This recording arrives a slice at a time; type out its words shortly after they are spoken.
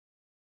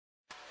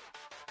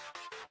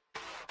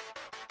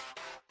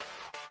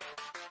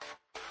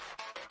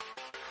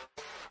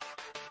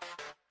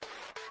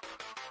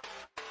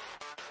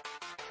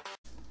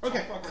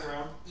Okay. Fuck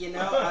around. You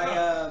know,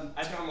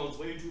 I download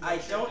way too much. I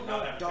don't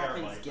know if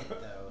dolphins get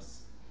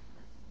those.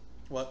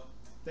 What?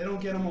 They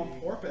don't get them on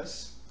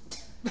porpoise.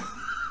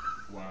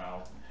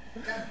 Wow.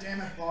 God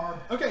damn it, Barb.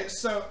 Okay,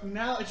 so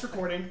now it's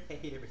recording. I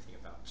hate everything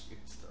about you.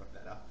 Just throw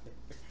that out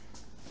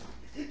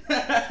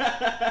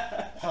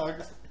there.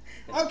 Hug.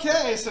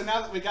 Okay, so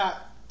now that we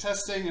got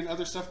testing and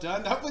other stuff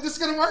done, hopefully this is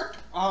gonna work.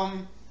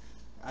 I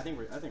think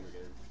we're good. I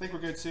think we're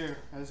good too,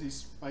 as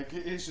he's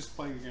just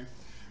playing the game.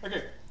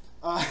 Okay.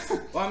 Well,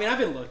 I mean, I've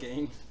been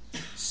looking.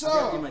 So I've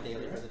got to do my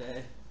daily for the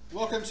day.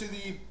 welcome to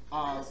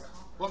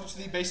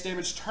the base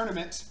damage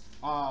tournament.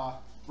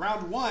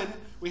 Round 1.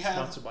 We have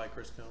Sponsored by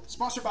Chris Cone.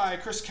 Sponsored by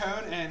Chris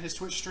Cone and his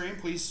Twitch stream.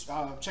 Please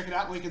check it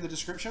out. Link in the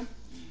description.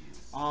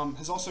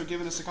 Has also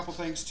given us a couple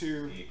things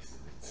to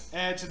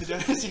add to the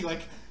donation.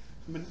 Like,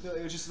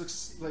 it just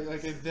looks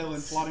like a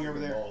villain floating over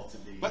there.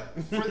 But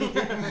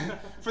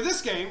for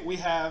this game, we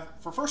have,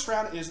 for first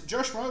round, is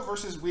JoeSchmmo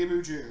versus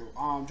WeeabooJew.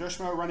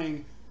 JoeSchmmo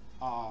running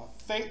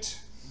Fate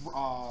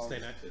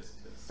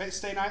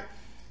Stay Night,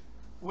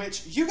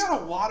 which you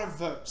got a lot of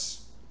votes.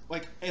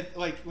 Like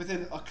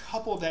within a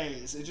couple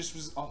days, it just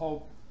was a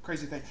whole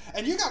crazy thing.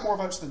 And you got more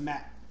votes than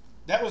Matt.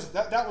 That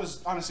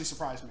was honestly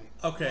surprised me.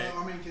 Okay.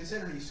 Well, I mean,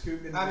 considering he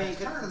scooped in the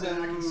tournament,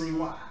 I can can see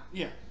why.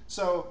 Yeah.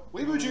 So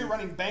WeeabooJew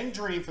running Bang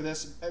Dream for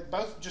this.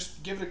 Both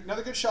just give it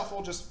another good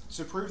shuffle, just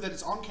to prove that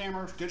it's on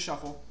camera. Good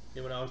shuffle.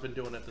 Yeah, but I've been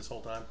doing it this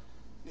whole time.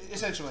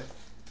 Essentially.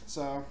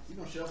 So. You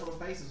gonna shuffle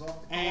the faces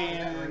off the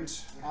And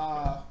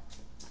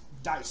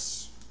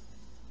dice.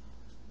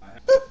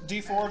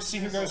 D4 to see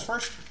who goes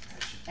first.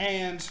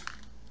 And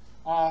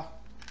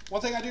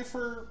one thing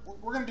we're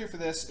going to do for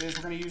this is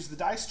we're going to use the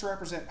dice to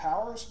represent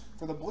powers.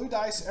 For the blue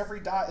dice, every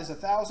dot is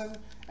 1,000,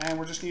 and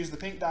we're just going to use the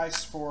pink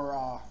dice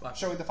for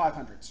showing the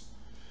 500s.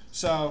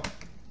 So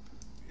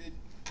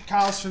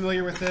Kyle's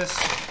familiar with this.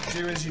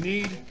 Do as you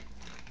need.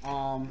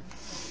 And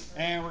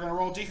we're going to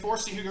roll D4,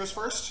 see who goes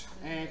first,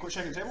 and quit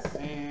checking the table.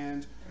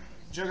 And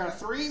Joe got a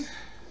 3.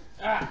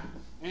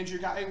 Andrew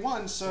got a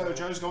 1, so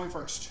Joe's going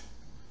first.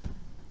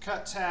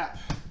 Cut, tap,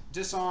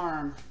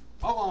 disarm,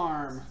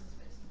 alarm,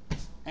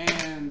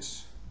 and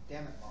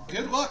Damn it, Barb.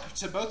 good luck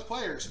to both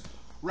players.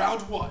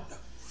 Round 1,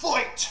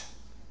 fight!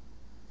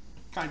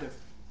 Kind of.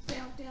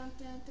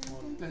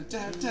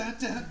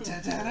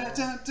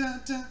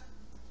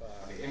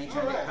 Any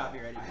trying to get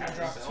copyrighted. I have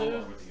drop 2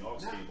 with the aux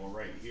cable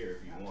right here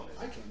if you want it.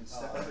 I can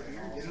step over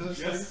here and get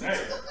Just Just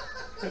saying.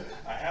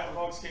 I have an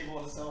aux cable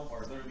on the cell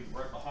phone, literally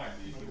right behind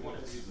me if you want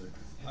to use it.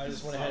 I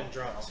just went ahead and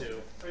dropped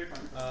 2.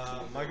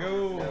 My We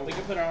go.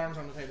 can put our arms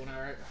on the table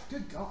now, right?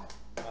 Good God.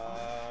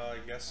 I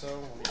guess so.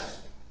 Let me just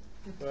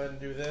go ahead and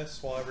do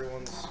this while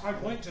everyone's. I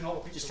blinked and all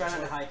the pieces. Just try not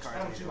to hide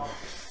cards.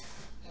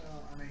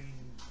 I mean,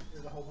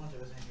 there's a whole bunch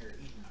of us in here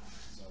eating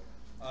so.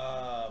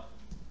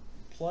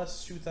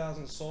 Plus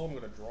 2,000 soul. I'm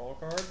going to draw a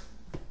card.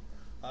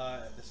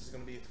 This is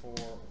going to be for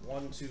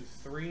 1, 2,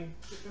 3.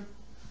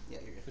 Yeah,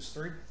 you're good. Just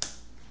 3.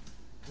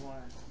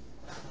 1,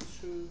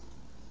 2,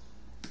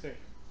 3.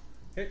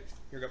 Okay,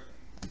 here we go.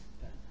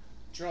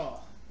 Draw.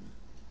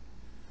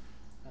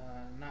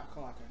 Not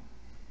clocking.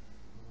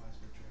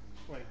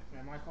 Wait,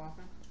 am I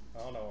clocking? I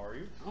don't know. Are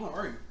you? I don't know,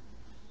 are you?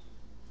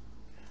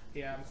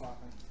 Yeah, I'm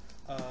clocking.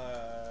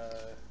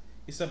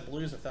 You said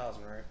blue's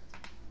 1,000, right?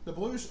 The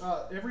blues,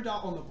 every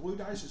dot on the blue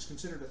dice is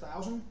considered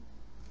 1,000.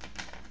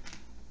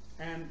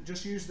 And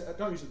just use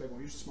don't use the big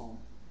one, use the small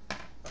one.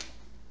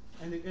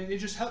 And it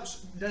just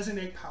helps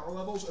designate power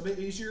levels a bit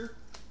easier,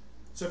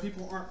 so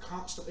people aren't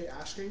constantly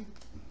asking.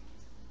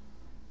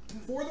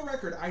 For the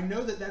record, I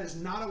know that is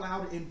not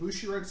allowed in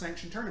Bushiroad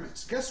sanctioned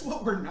tournaments. Guess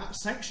what we're not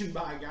sanctioned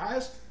by,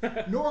 guys?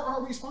 Nor are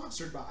we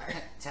sponsored by.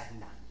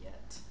 Not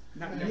yet.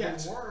 Not yet.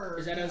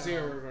 Is that a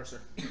 0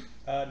 reverser?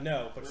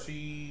 No, but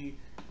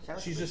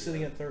she's just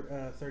sitting at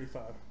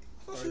 35.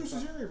 I thought she was a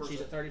zero reverser.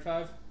 She's at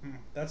 35?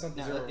 That's not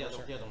the No, 0 the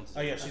reverser. other one's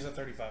Oh yeah, she's at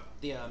 35.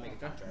 the mega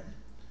contract.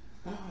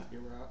 Yeah,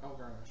 we're out. Oh,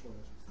 God, that's what it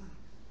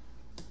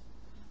is.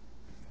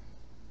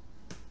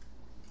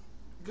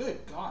 Good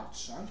God,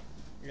 son.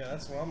 Yeah,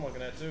 that's what I'm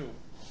looking at too.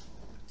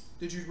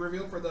 Did you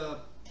reveal for the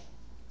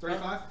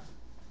 35?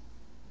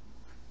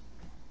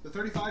 The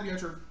 35, you had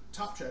your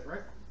top check,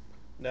 right?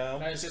 No,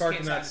 No, it's this just card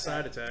can't can add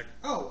side side attack.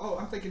 Oh,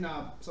 I'm thinking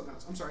something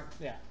else. I'm sorry.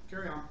 Yeah.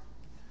 Carry on.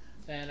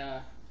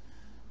 Then,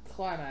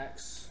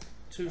 climax.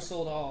 2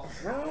 sold off.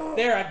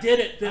 There, I did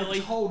it, Billy.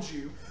 I told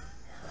you.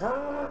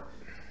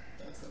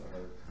 That's gonna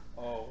hurt.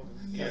 Oh,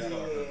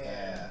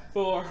 Yeah.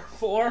 4.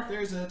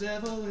 There's a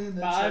devil in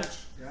the 5. church.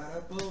 Got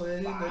a bullet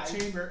in the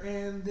chamber,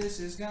 and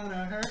this is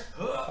gonna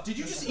hurt. Did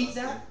you just eat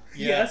that?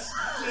 Yes.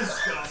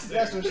 Disgusting.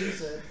 That's what she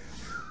said.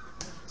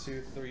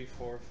 2, 3,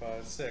 4,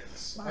 5,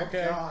 6. My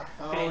Okay. God.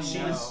 Oh, And she's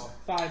no.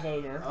 5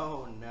 over.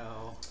 Oh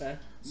no. Okay.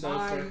 So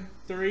Mine.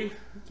 3.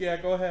 Yeah,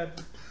 go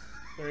ahead.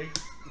 3.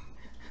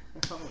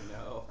 Oh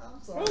no.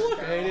 I'm sorry. Oh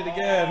look, I ate it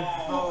again.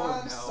 Oh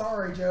I'm no.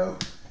 sorry, Joe.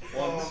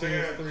 1, 2,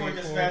 man, 3,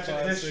 quickest 4, match in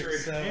 5, history.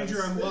 6, 7.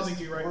 Andrew, I'm loving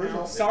you right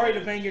now. Sorry to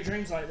bang your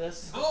dreams like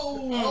this.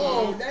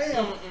 Oh,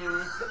 damn.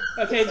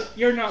 Okay,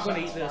 you're not going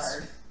to eat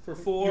this. For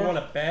 4. You want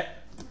to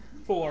bet?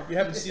 4. You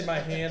haven't seen my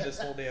hand this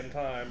whole damn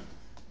time.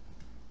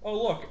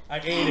 Oh look, I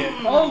ate it.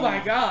 Oh my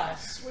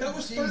gosh. That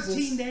was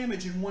 13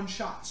 damage in one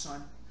shot,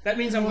 son. That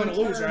means I'm going to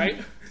lose, right?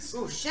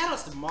 Ooh,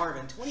 shoutouts to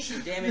Marvin.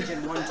 22 damage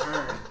in 1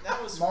 turn.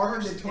 That was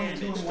Marvin first did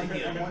 22 in one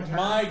damage. turn.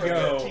 My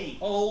go. 13.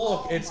 Oh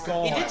look, it's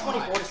gone. He did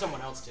 24 to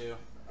someone else too.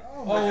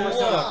 Oh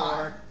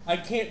God. look, I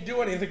can't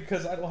do anything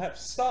because I don't have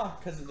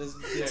stock because of this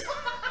dick.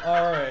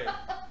 Alright,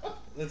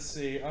 let's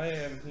see, I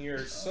am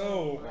here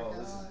so... Oh,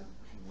 this is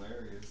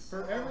hilarious.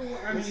 For everyone,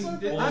 I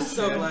mean, I'm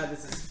so glad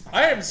this is.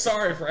 I am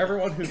sorry for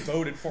everyone who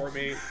voted for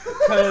me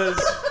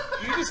because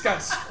you just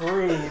got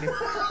screwed.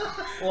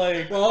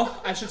 Like, Well,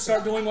 I should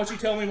start doing what you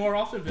tell me more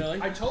often, Billy.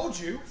 I told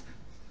you.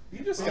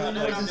 you just got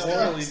Well, like, no,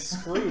 totally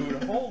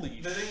screwed.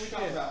 Holy The thing we shit.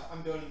 talked about,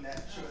 I'm doing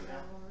that shit now.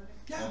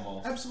 Yeah,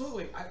 Almost.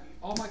 absolutely.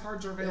 All my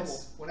cards are available.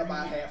 It's Whatever you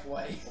about need.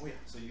 halfway. Oh yeah,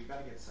 so you've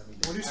got to get 70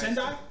 Wanna do dice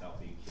Sendai? without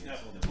being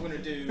canceled. I'm gonna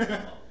do.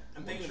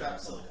 I'm thinking about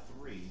level Scythe.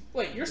 3.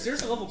 Wait, you're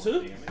seriously level 2?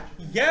 Damage.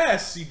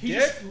 Yes, you He dick.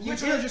 just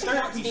literally just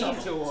got Team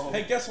himself. tool.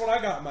 Hey, guess what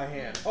I got in my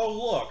hand? Oh,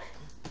 look.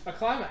 A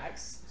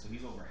climax. So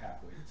he's over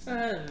halfway.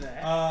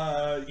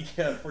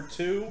 Yeah, for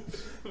 2.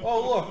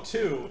 Oh, look,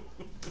 2.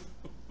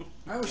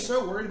 I was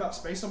so worried about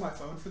space on my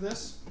phone for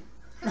this.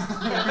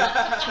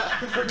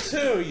 For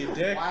 2, you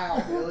dick.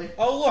 Wow, Billy.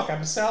 Oh, look,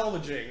 I'm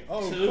salvaging.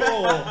 Oh, Two.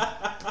 cool.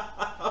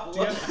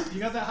 You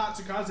got that hot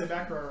Tsukase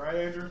back row, right,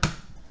 Andrew?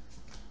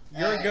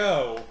 Your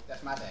go.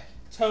 That's my deck.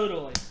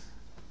 Totally.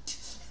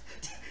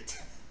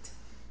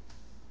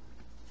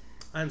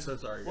 I'm so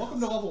sorry, guys. Welcome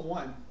to level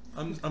 1.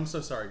 I'm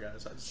so sorry,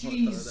 guys. I just want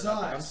to throw that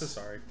out there. I'm so Jesus.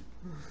 sorry.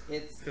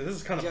 It's Because this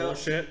is kind of Joe,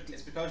 bullshit.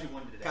 It's because you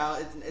wanted it. Kyle,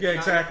 it's Yeah, not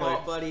exactly. your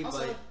fault, buddy,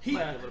 Also, but he-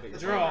 might be a little bit your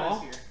Draw.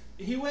 fault. Here.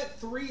 He went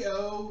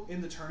 3-0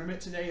 in the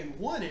tournament today and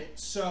won it,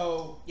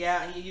 so...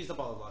 Yeah, he used up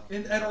all the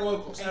luck. At our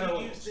locals. At our And you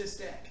locals. used this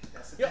deck.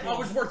 That's the Yeah, thing. I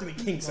was working the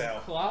kinks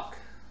out. Clock.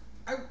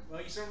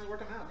 Well, you certainly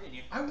worked them out, didn't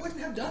you? I wouldn't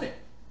have done it.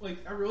 Like,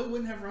 I really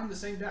wouldn't have run the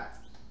same deck.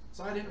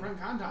 So I didn't run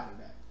Kandai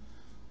today.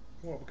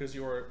 Well, because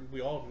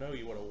we all know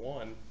you would have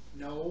won.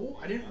 No,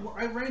 I didn't.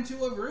 I ran 2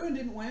 over and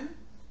didn't win.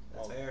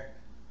 That's fair.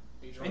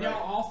 He's And y'all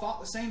all thought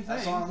the same I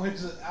thing. saw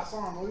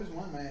him lose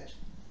one match.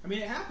 I mean,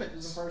 it It was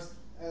happens. the first.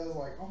 I was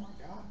like, oh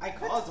my god. I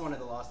caused one of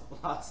the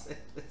losses.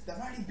 The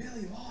mighty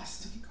Billy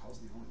lost. He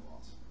caused the only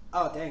loss.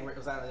 Oh dang,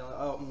 was that the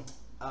only?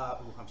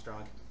 Ooh, I'm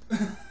strong.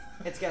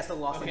 It's guess the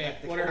loss. Okay,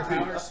 in what are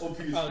her powers? Oh,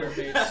 they're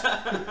base.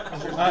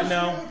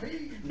 No.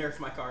 Nerf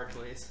my card,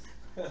 please.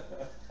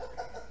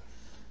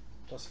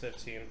 Plus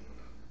 15.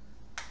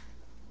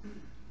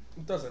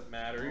 It doesn't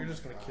matter. You're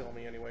just going to kill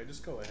me anyway.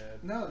 Just go ahead.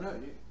 No,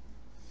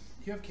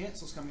 you have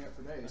cancels coming up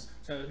for days.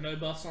 So no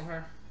buffs on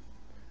her?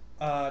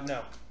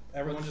 No.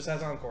 Everyone just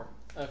has Encore.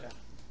 Okay.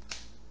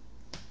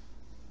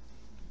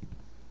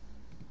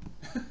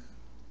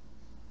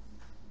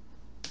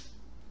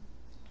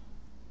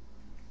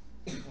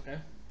 Okay.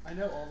 I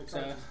know all the cards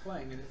So- he's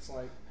playing, and it's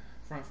like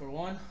Front for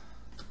 1.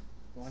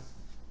 1.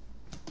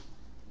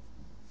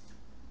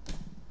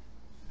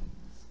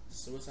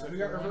 Suicide. So who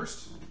got for 1.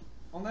 reversed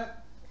on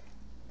that?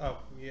 Oh,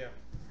 yeah.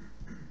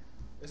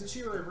 Isn't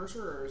she a reverser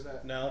or is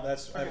that? No,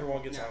 that's Okay.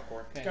 everyone gets No.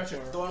 Encore. Okay. Gotcha.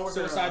 The one where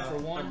Suicide for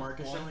 1. Mark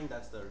is 1. showing.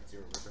 That's the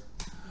 0 river.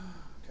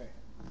 Okay.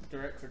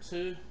 Direct for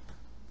 2.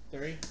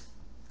 3.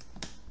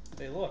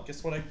 Hey, look,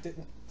 guess what I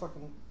didn't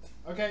fucking...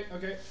 Okay.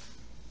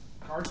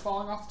 Cards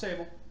falling off the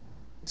table.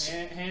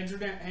 Hands are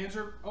down. Hands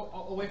are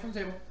away from the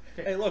table.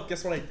 Okay. Hey, look,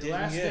 guess what I Your didn't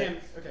last get?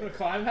 damage. A Okay.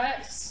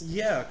 climax?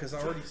 Yeah, because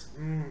I already...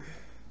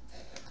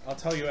 I'll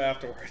tell you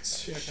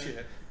afterwards. Okay.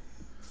 Shit.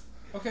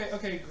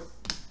 Okay.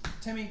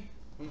 Timmy,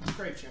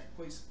 grave check,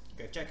 please.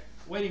 Okay, check.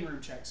 Waiting room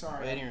check.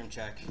 Sorry. Waiting room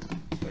check.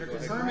 You're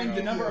confirming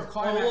the number of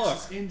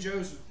climaxes in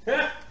Joe's.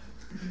 I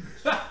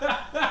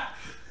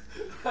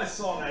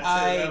saw that.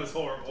 That was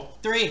horrible.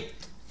 3.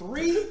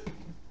 3.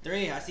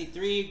 3. I see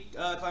 3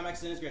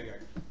 climaxes in his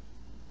graveyard.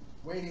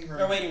 Waiting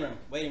room. Or waiting room.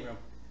 Waiting room.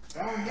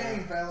 Wrong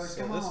game, fellas.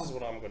 So Come this on. is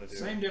what I'm going to do.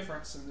 Same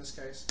difference in this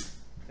case.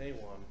 They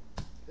won.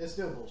 It's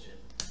still bullshit.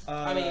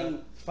 I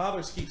mean-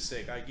 Father's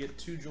keepsake. I get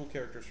 2 jewel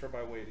characters for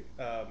my waiting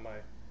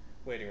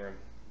room.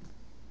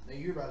 Now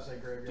you're about to say Do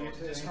you graveyard have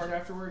to too. discard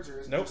afterwards, or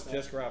is it Nope, just,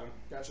 just grab them.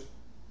 Gotcha.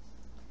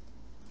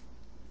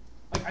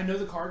 Like I know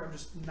the card, I'm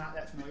just not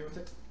that familiar with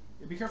it.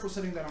 Yeah, be careful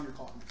setting that on your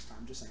clock next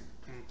time. Just saying.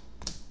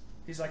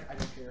 He's like, I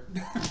don't care.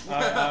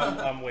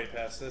 I'm way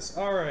past this.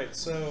 All right,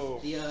 so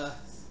The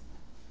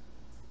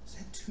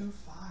Said 2-5.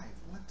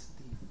 What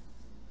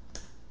the?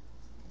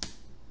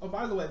 Oh,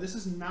 by the way, this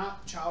is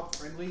not child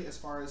friendly as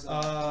far as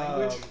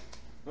language.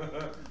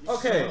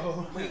 okay.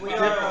 So, we we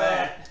are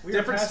are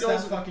different past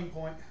skills. that fucking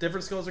point.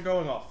 Different skills are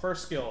going off.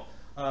 First skill,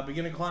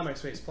 beginning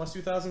climax phase, plus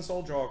 2,000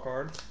 soul, draw a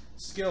card.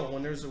 Skill,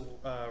 when there's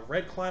a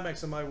red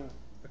climax in my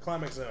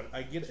climax zone,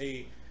 I get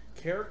a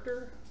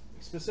character,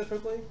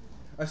 specifically,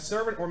 a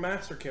servant or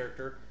master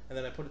character, and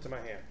then I put it to my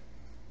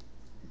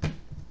hand.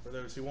 For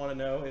those who want to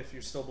know, if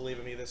you still believe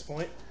in me at this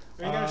point.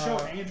 You gotta show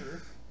Andrew.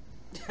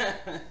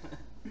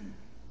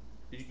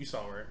 You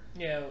saw where?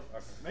 Yeah,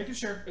 Making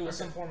sure. it was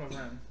some form of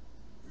rune.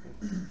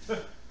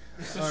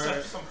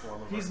 Some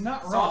form of He's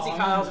not wrong. salty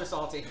Kyles are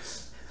salty.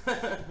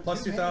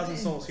 Plus 2,000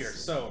 souls here.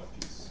 So,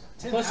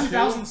 Plus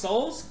 2,000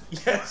 souls?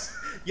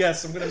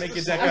 yes, I'm gonna make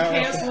you deck I'm out.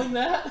 canceling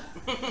that.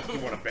 You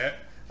want to bet?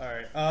 All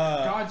right.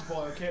 God's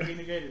blow can't be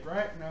negated,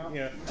 right? No.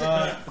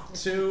 Yeah.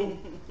 2,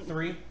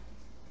 3.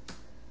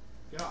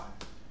 God.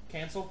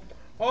 Cancel.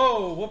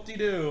 Oh,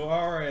 whoop-de-doo.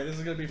 All right, this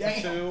is gonna be for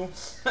Damn. 2.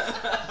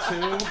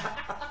 2.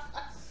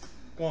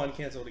 Go on,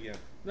 cancel it again.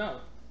 No.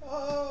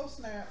 Oh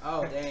snap!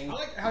 Oh dang. I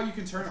like how you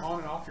can turn on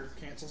and off your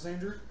cancels,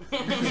 Andrew.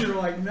 Because you're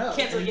like, no.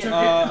 Cancel You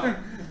again.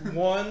 took it.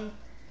 1.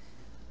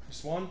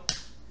 Just 1.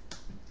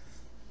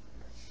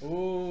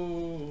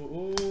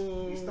 Ooh.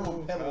 He's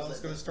throwing pebbles I was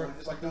at gonna this start point.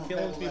 It's like fucking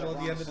throwing killing pebbles at people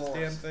at the end of this damn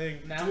Brontosaurus. thing.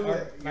 Now? Do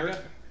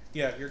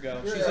it. Your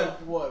go. You're She's at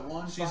up. what?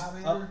 1, She's 5,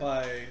 Andrew? up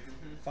by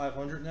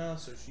 500 now,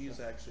 so she's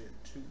actually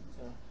at 2.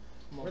 So,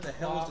 Where the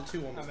hell is the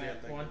 2 on this I'm damn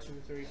at thing? 1, 2,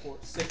 3, 4,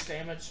 6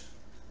 damage.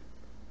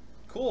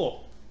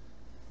 Cool.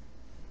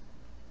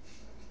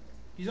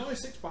 He's only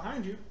 6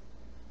 behind you.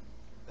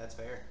 That's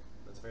fair.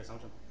 That's a fair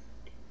assumption.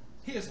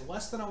 He is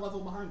less than a level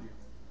behind you.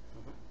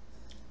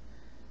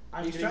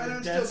 I'm He's getting trying to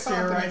the death instill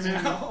stare right confidence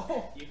in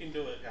now. You can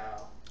do it,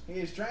 Kyle. He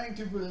is trying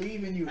to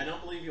believe in you. I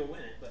don't believe you'll win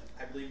it, but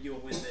I believe you'll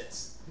win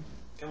this.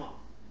 Come on.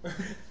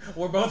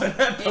 We're both in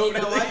that And boat you know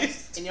at what?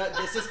 least. And you know what?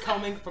 This is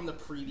coming from the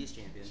previous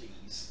champion.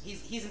 Jeez.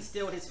 He's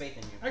instilled his faith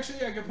in you. Actually,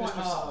 yeah, good point.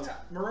 Mr. Salta.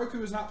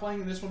 Moroku is not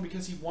playing in this one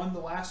because he won the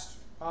last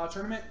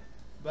tournament,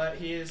 but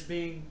he is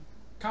being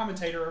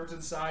commentator over to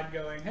the side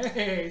going,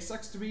 hey,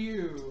 sucks to be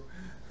you.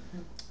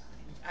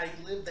 I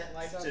lived that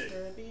life too.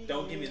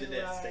 Don't give me the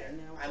death stare.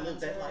 I lived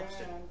that life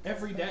too.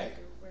 Every day.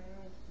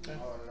 Okay.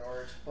 Oh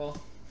Lord. Well,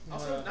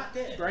 Also, not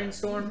dead.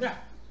 brainstorm. Yeah.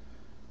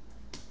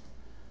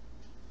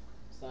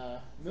 So,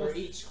 for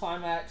each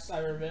climax I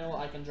reveal,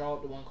 I can draw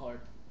up to 1 card.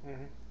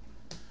 Mhm.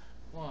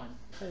 1,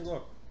 Hey,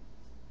 look.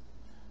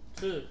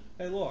 2.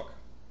 Hey, look.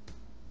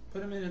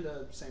 Put him in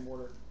the same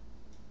order.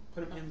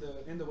 Put him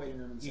in the waiting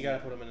room. In the You same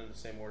gotta order. put them in the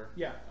same order.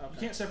 Yeah, you Okay.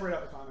 can't separate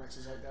out the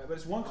climaxes like that. But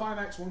it's 1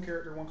 climax, 1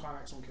 character, 1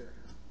 climax, 1 character.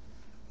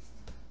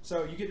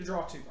 So you get to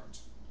draw 2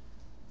 cards.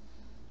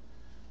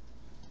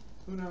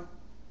 Uno,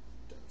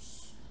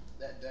 dos.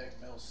 That deck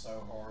mills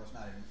so hard, it's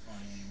not even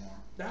funny anymore.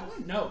 That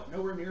one? No,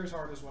 nowhere near as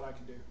hard as what I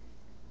can do.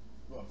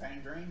 What,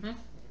 Pain Dream?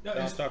 No,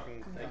 I was it's-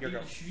 talking. Here we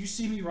go. you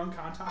see me run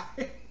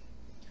Kantai?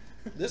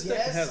 This deck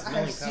Yes, has I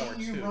milling have power seen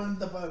you too. run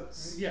the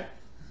boats. Yeah.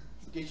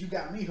 Because you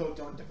got me hooked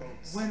on the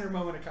boats. Winter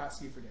Moment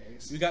Akatsuki for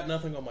days. You got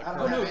nothing on my I card.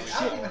 don't, no, have, I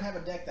shit. don't even have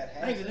a deck that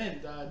has Hang it.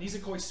 it in.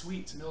 Nizakoi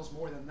Sweets mills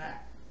more than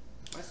that.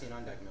 I see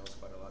on deck mills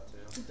quite a lot too.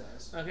 It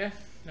does. Okay.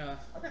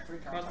 I've got 3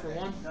 cards. Not on for deck.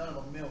 one? None of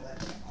them mill that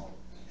damn hard.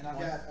 And I've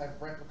got a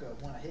replica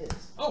of one of his.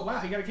 Oh, wow,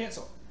 he got a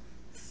cancel.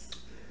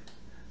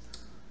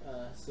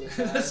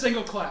 Suicide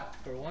Single clap.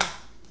 for 1.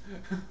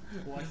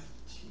 1.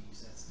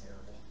 Jeez, that's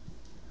terrible.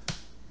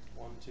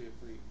 1, 2,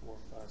 3, 4,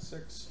 5,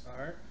 6.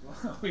 All right.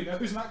 Well, we know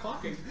who's not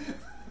clocking.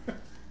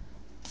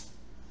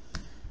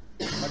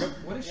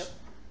 What is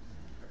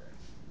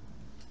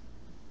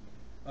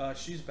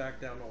She's back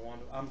down to 1.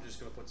 I'm just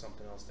gonna put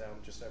something else down,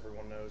 just so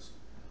everyone knows.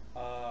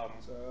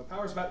 So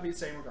power's about to be the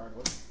same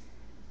regardless.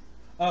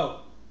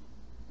 Oh,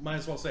 might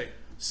as well say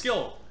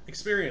skill,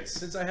 experience.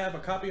 Since I have a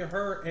copy of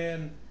her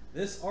and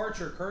this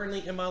archer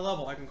currently in my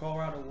level, I can call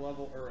her out a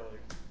level early.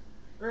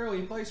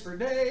 Early place for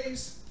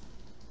days.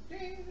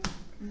 Ding.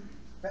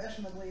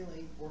 Fashionably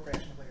late or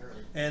fashionably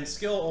early. And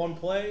skill on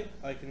play,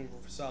 I can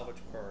salvage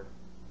a card.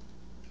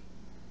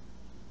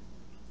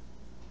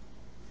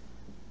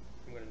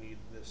 I'm gonna need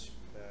this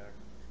back.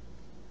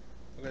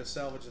 I'm gonna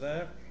salvage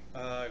that.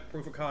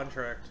 Proof of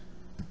contract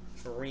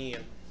for Reen.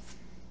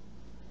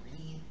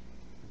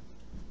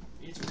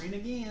 It's green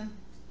again.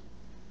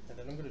 And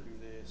then I'm gonna do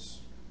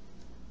this.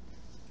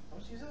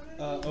 What's she saying?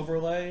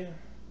 Overlay.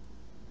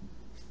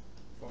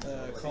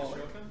 Call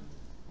it.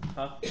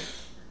 Huh?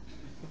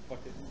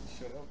 Fucking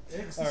shut up.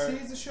 Ecstasy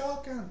is a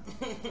shotgun.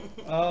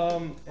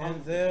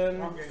 And then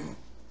Wrong game.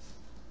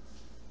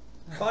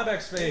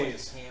 climax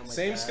phase. Ham with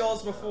Same that. skill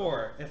as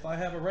before. If I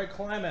have a red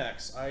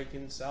climax, I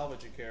can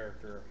salvage a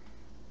character.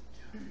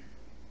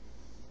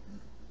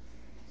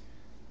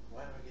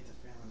 Why do I get the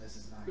feeling this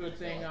is not Good gonna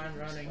thing go like I'm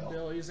it running well?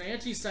 Billy's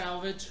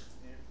anti-salvage.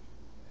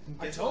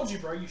 I told you,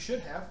 bro. You should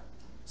have.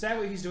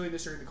 Sadly, he's doing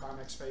this during the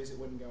climax phase. It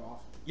wouldn't go off.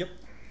 Yep.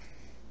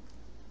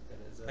 That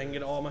is, I can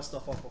get all my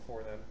stuff off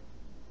before then.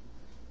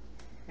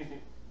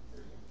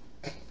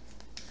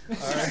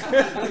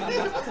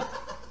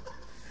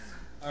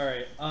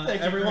 Alright. Thank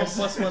you, Everyone Chris.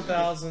 plus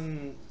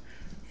 1,000.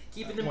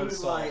 keeping the One mood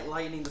salt. light,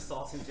 lightening the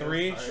salt and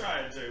 3.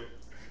 Trying to.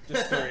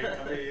 Just 3. I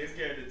mean, it's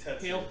getting to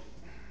touch. Heal.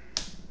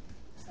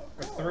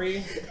 For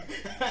 3.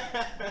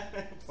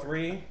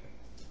 3.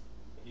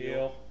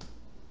 Heal.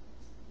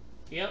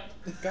 Yep.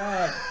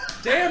 God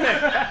damn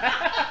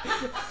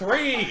it!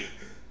 3.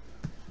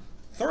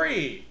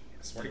 3.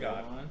 I swear to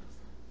God. 1,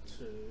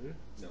 2,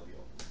 No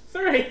heal.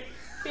 3.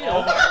 Heal.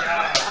 Oh my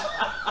god.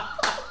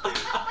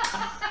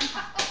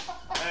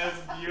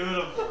 That's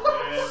beautiful,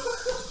 man.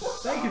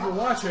 Thank you for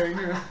watching.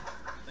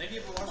 Thank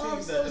you for watching I'm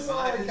the so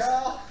sorry, demise.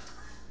 Kyle.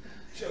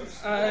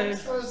 I- I'm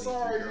so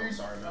sorry, I'm dude.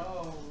 sorry, man.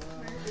 Oh,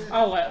 man.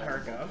 I'll let her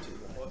go.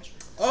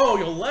 Oh,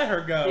 you'll let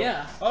her go.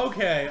 Yeah.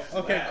 Okay.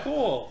 Okay. Yeah.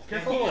 Cool.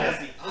 Careful. Cool.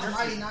 It's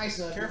mighty nice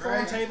of you, Careful on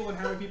right? the table and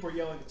how many people are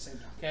yelling at the same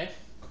time. Okay.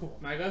 Cool.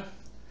 Am I go?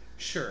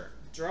 Sure.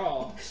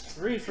 Draw.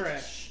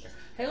 Refresh.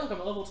 Hey, look, I'm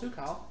at level 2,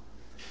 Kyle.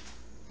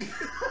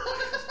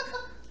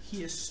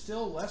 He is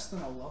still less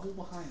than a level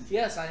behind you.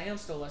 Yes, I am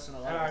still less than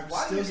a level. I'm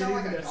Why do still you sound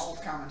getting like a this.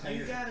 golf commentator?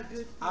 You got a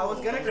good. I was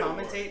gonna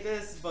commentate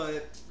this,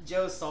 but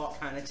Joe's salt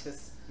kind of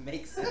just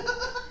makes it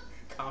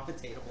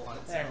commentatable on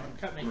its There, own.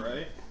 cut me.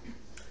 Right?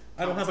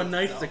 I don't have a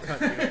knife to cut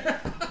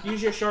you.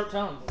 Use your sharp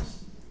tongue.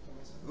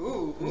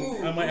 Ooh,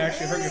 ooh. I might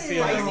actually hurt your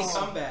Spicy feelings.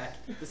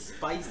 comeback. The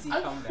spicy You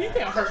comeback.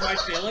 can't hurt my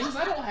feelings.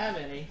 I don't have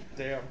any.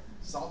 Damn.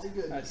 Salty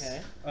goodness.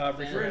 Okay. You're a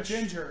Refresh.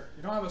 ginger.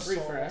 You don't have a soul.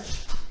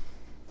 Refresh.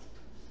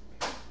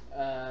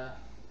 Oh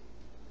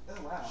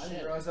wow! I didn't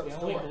Shit. realize that was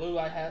the only door. blue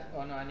I had.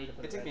 Oh no, I need to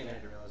put It it took me a back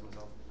minute to realize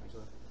myself,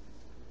 actually.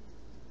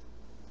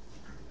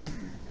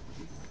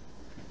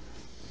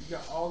 You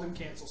got all them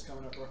cancels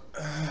coming up, bro.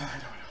 I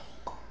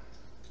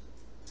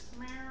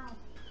don't know.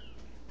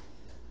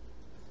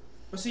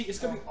 But see, it's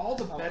gonna be all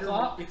the Oh, better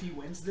clock. if he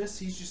wins this.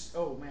 He's just,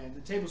 oh man,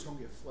 the table's gonna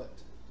get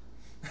flipped.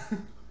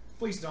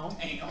 Please don't.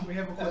 Damn. We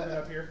have equipment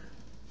up here.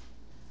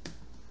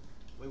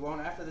 We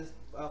won't after this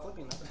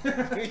flipping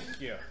though.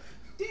 Yeah.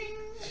 Ding.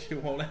 You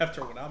won't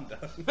after when I'm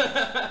done.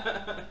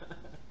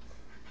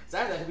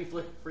 Saturday, he'll be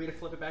free to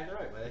flip it back the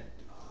right way.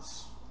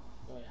 Oh,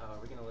 yeah. Are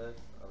we gonna live?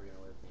 Are we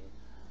gonna live?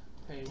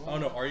 Pay Oh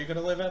one. no, are you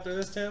gonna live after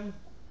this, Tim?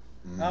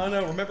 I don't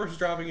know. Remember who's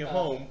driving you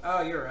home?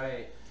 Oh, you're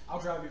right. I'll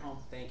drive you home.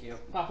 Thank you.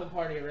 Poppin'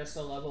 party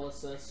Arista level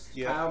assist.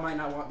 Yeah. Kyle might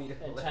not want me to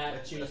And live tap,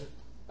 with choose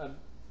you.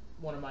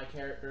 one of my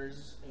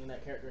characters, and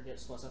that character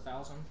gets plus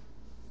 1,000.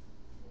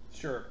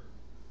 Sure.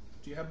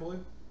 Do you have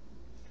blue?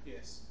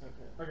 Yes.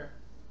 Okay. Okay.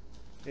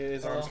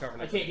 His arm's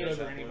covered. I in can't get that's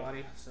over not blue.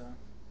 anybody, so.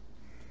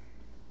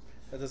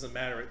 That doesn't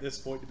matter at this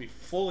point, to be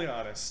fully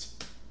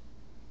honest.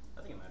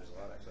 I think it matters a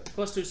lot, actually.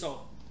 Plus 2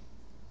 soul.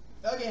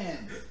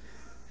 Again.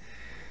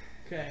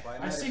 Okay. Why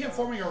it I see matters him a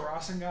forming a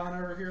Rasengan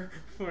over here.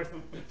 For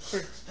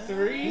He's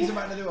 3,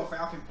 about to do a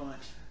falcon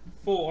punch.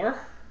 4.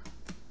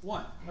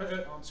 1.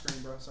 On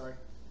screen, bro. Sorry.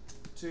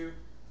 2,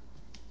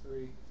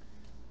 3,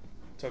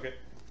 Took it.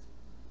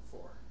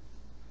 4.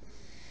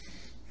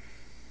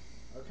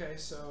 Okay,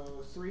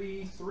 so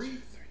 3, 3, 3, 4,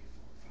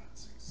 5,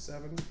 6,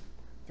 7,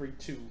 3,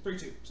 2. 3,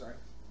 2. Sorry.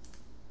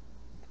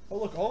 Oh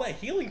look, all that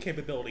healing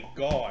capability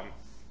gone.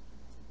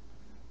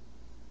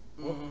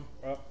 Mhm.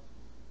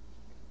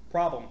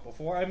 Problem.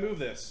 Before I move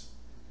this,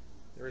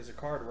 there is a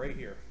card right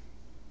here.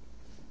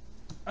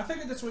 I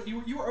figured that's what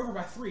you were over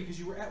by 3 because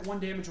you were at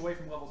 1 damage away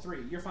from level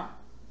 3. You're fine.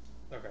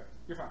 Okay.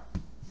 You're fine.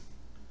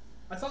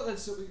 I thought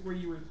that's where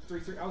you were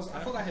 3, 3. I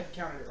thought I had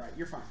counted it right.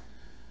 You're fine.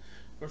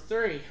 For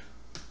 3.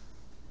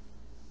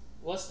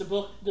 What's the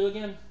book do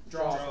again?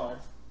 Draw. a card.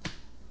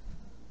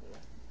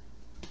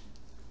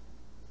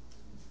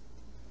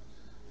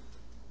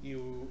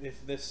 You,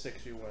 if this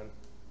sticks, you win.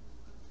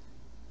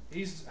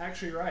 He's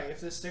actually right.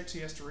 If this sticks,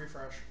 he has to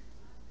refresh.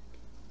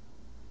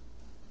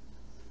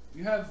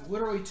 You have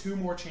literally 2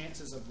 more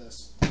chances of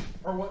this.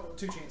 Or what?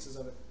 2 chances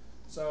of it.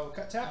 So,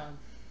 cut tap.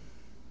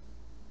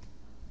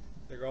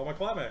 There go all my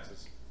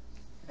climaxes.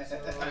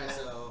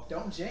 So,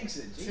 Don't jinx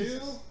it. 2.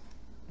 Jesus.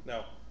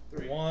 No.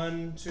 3.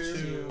 1, 2.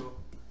 2.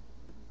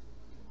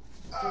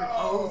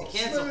 Oh,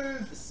 cancel.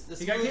 smooth. The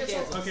He got smooth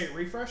canceled? cancels. Okay,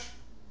 refresh.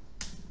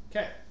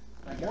 Okay.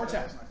 Thank More God that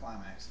tap. was my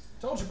climax.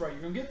 Told you, bro.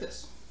 You're going to get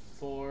this.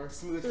 4,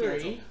 Smooth 3.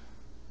 cancel.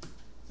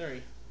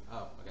 3.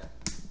 Oh, okay.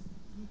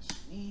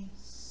 Me.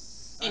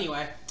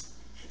 Anyway.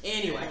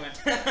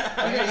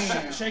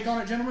 Okay, shake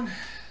on it, gentlemen.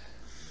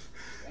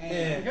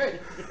 And Okay.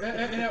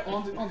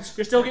 On the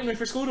You're still getting me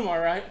for school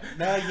tomorrow, right?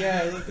 Not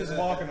yet. Luke is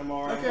walking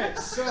tomorrow. Okay,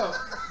 so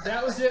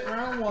that was it.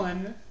 Round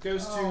 1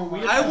 goes to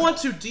Weeaboo. I want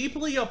to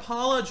deeply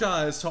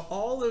apologize to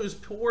all those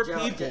poor Joe,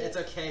 people. it's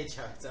okay,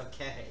 Joe. It's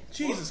okay.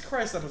 Jesus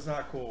Christ, that was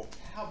not cool.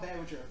 how bad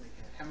would your early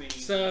hit? How many?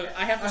 So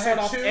I have to I start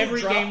had off 2,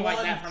 every drop game like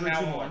 1, that from drew now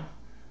 2 on. more.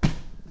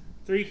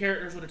 3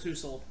 characters with a 2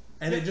 soul.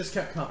 And it just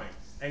kept coming.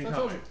 And So I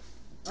told coming.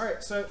 you.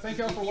 Alright, so thank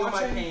y'all You for feel my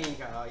watching. pain,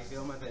 Kyle. You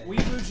feel my pain.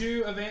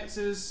 WeeabooJew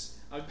advances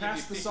I'll give past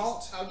you the 50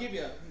 salt. I'll give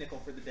you a nickel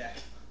for the deck.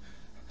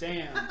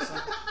 Damn. So.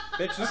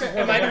 Bitch, this Okay, is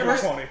one of everybody, my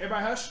 20.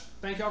 everybody hush.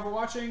 Thank y'all for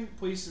watching.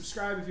 Please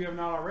subscribe if you have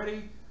not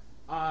already.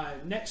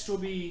 Next will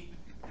be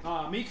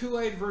me,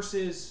 Kool-Aid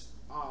versus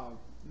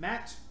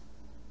Matt.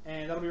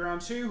 And that'll be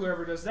round 2.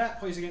 Whoever does that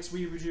plays against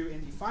WeeabooJew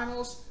in the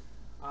finals.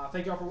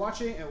 Thank y'all for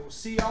watching, and we'll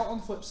see y'all on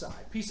the flip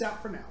side. Peace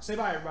out for now. Say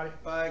bye, everybody.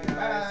 Bye, guys.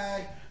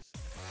 Bye.